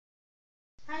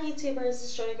Hi YouTubers,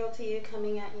 it's tutorial.pt.2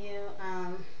 coming at you.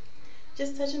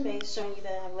 Just touching base, showing you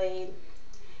that I've laid,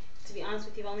 to be honest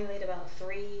with you, I've only laid about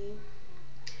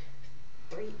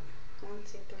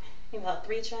about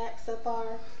three tracks so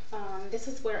far. This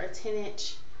is where a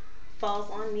 10-inch falls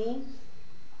on me.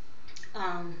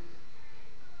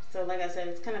 So like I said,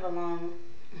 it's kind of a long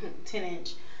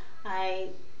 10-inch. I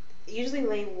usually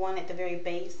lay one at the very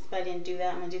base, but I didn't do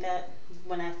that. I'm going to do that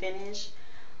when I finish.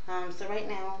 So right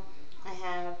now, I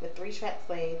have with 3 tracks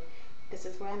laid. This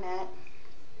is where I'm at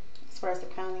as far as the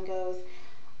crowning goes.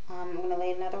 I'm going to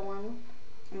lay another one.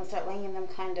 I'm going to start laying them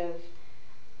kind of,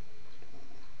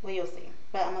 well, you'll see.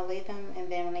 But I'm going to lay them,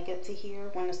 and then when I get to here,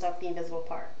 I'm going to start the invisible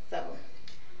part. So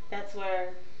that's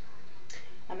where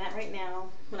I'm at right now.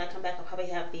 When I come back, I'll probably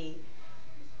have the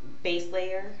base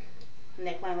layer,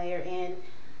 neckline layer in.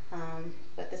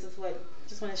 But this is what,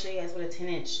 just want to show you guys what a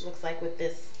 10-inch looks like with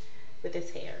this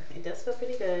hair. It does feel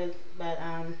pretty good, but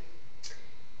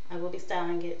I will be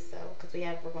styling it, so because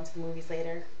we're going to the movies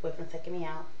later. Boyfriend's taking me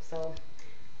out, so I'll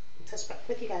touch back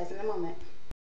with you guys in a moment.